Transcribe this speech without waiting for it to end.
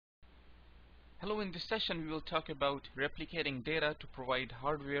Hello, in this session we will talk about replicating data to provide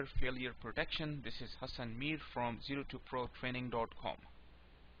hardware failure protection. This is Hassan Mir from 02protraining.com.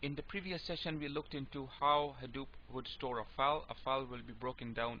 In the previous session we looked into how Hadoop would store a file. A file will be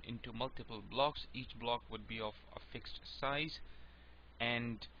broken down into multiple blocks. Each block would be of a fixed size,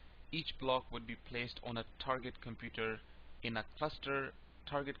 and each block would be placed on a target computer in a cluster.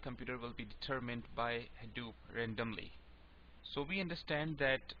 Target computer will be determined by Hadoop randomly. So we understand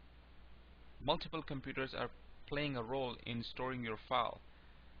that multiple computers are playing a role in storing your file.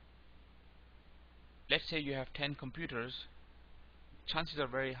 Let's say you have 10 computers. Chances are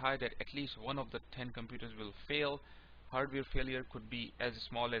very high that at least one of the 10 computers will fail. Hardware failure could be as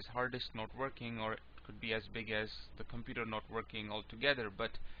small as hard disk not working, or it could be as big as the computer not working altogether.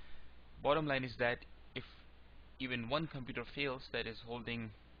 But bottom line is that if even one computer fails that is holding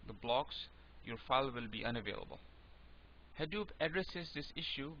the blocks, your file will be unavailable. Hadoop addresses this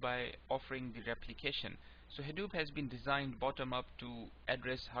issue by offering the replication. So Hadoop has been designed bottom up to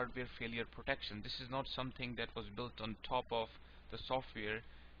address hardware failure protection. This is not something that was built on top of the software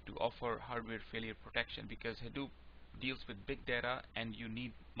to offer hardware failure protection, because Hadoop deals with big data and you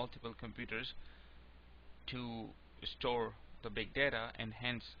need multiple computers to store the big data, and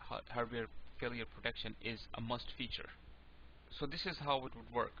hence hardware failure protection is a must feature. So this is how it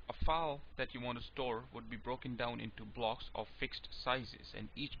would work. A file that you want to store would be broken down into blocks of fixed sizes, and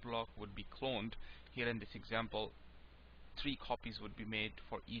each block would be cloned. Here in this example, 3 copies would be made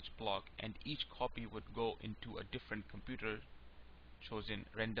for each block, and each copy would go into a different computer chosen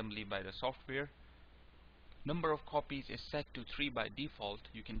randomly by the software. Number of copies is set to 3 by default.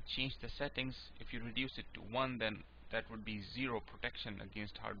 You can change the settings. If you reduce it to 1, then that would be 0 protection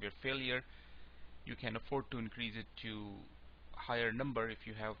against hardware failure. You can afford to increase it to higher number if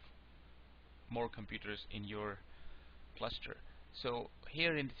you have more computers in your cluster. So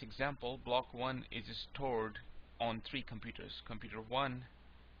here in this example, block 1 is stored on 3 computers: computer 1,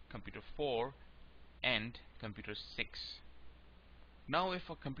 computer 4, and computer 6. Now if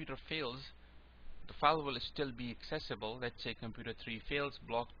a computer fails, the file will still be accessible. Let's say computer 3 fails,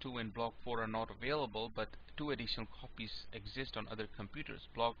 block 2 and block 4 are not available, but 2 additional copies exist on other computers.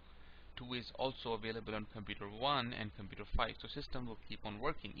 Block 2 is also available on computer 1 and computer 5. So system will keep on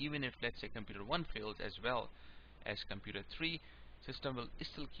working. Even if, let's say, computer 1 fails as well as computer 3, system will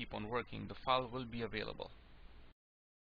still keep on working. The file will be available.